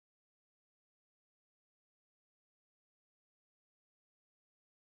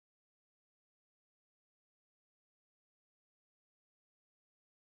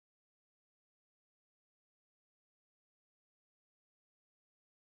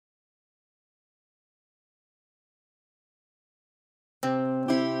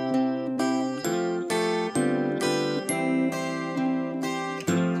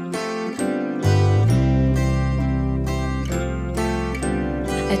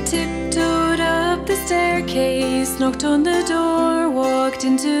tiptoed up the staircase, knocked on the door, walked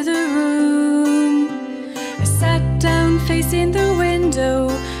into the room. I sat down facing the window,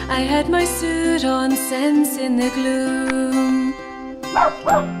 I had my suit on, sensing the gloom.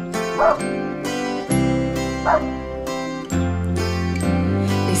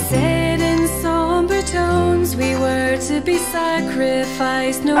 They said in somber tones we were to be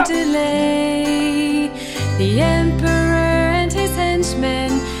sacrificed, no delay. The emperor and his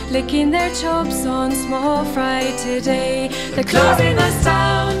henchmen licking their chops on small fry today. They're closing us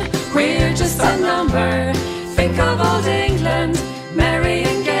down, we're just a number. Think of old England, merry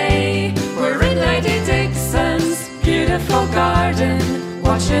and gay. We're in Lady Dixon's beautiful garden,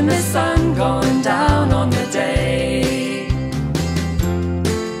 watching the sun going down on the day.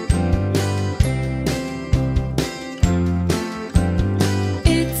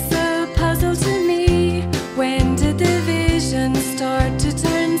 It's a puzzle to me, when did the vision start to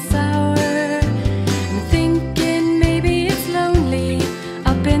turn sour? I'm thinking maybe it's lonely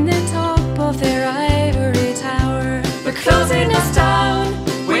up in the top of their ivory tower. They're closing us down,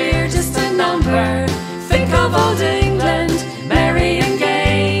 we're just a number. Think of old England, merry and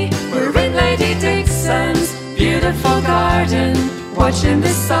gay. We're in Lady Dixon's beautiful garden, watching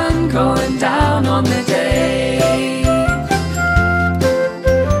the sun going down on the day.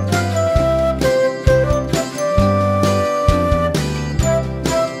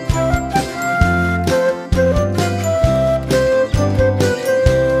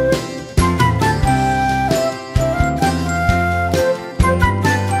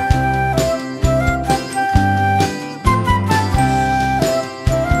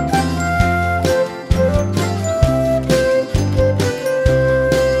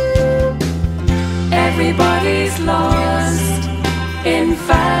 Everybody's lost in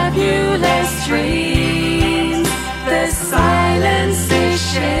fabulous dreams. The silence is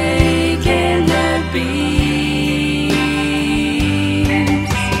shaking the beams.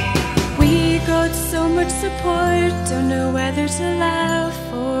 We got so much support, don't know whether to laugh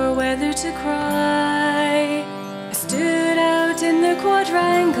or whether to cry. I stood out in the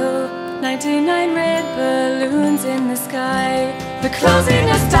quadrangle, 99 red balloons in the sky. They're closing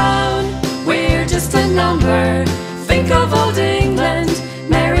us down, we're just a number. Think of old England,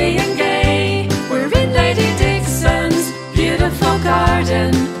 merry and gay. We're in Lady Dixon's beautiful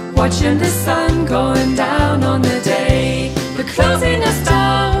garden, watching the sun going down on the day. They're closing us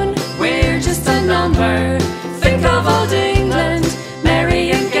down, we're just a number. Think of old England,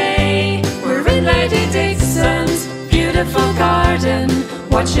 merry and gay. We're in Lady Dixon's beautiful garden,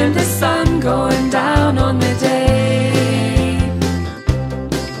 watching the sun going down on the day.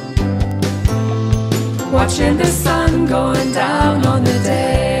 Watching the sun going down on the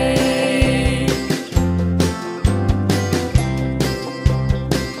day.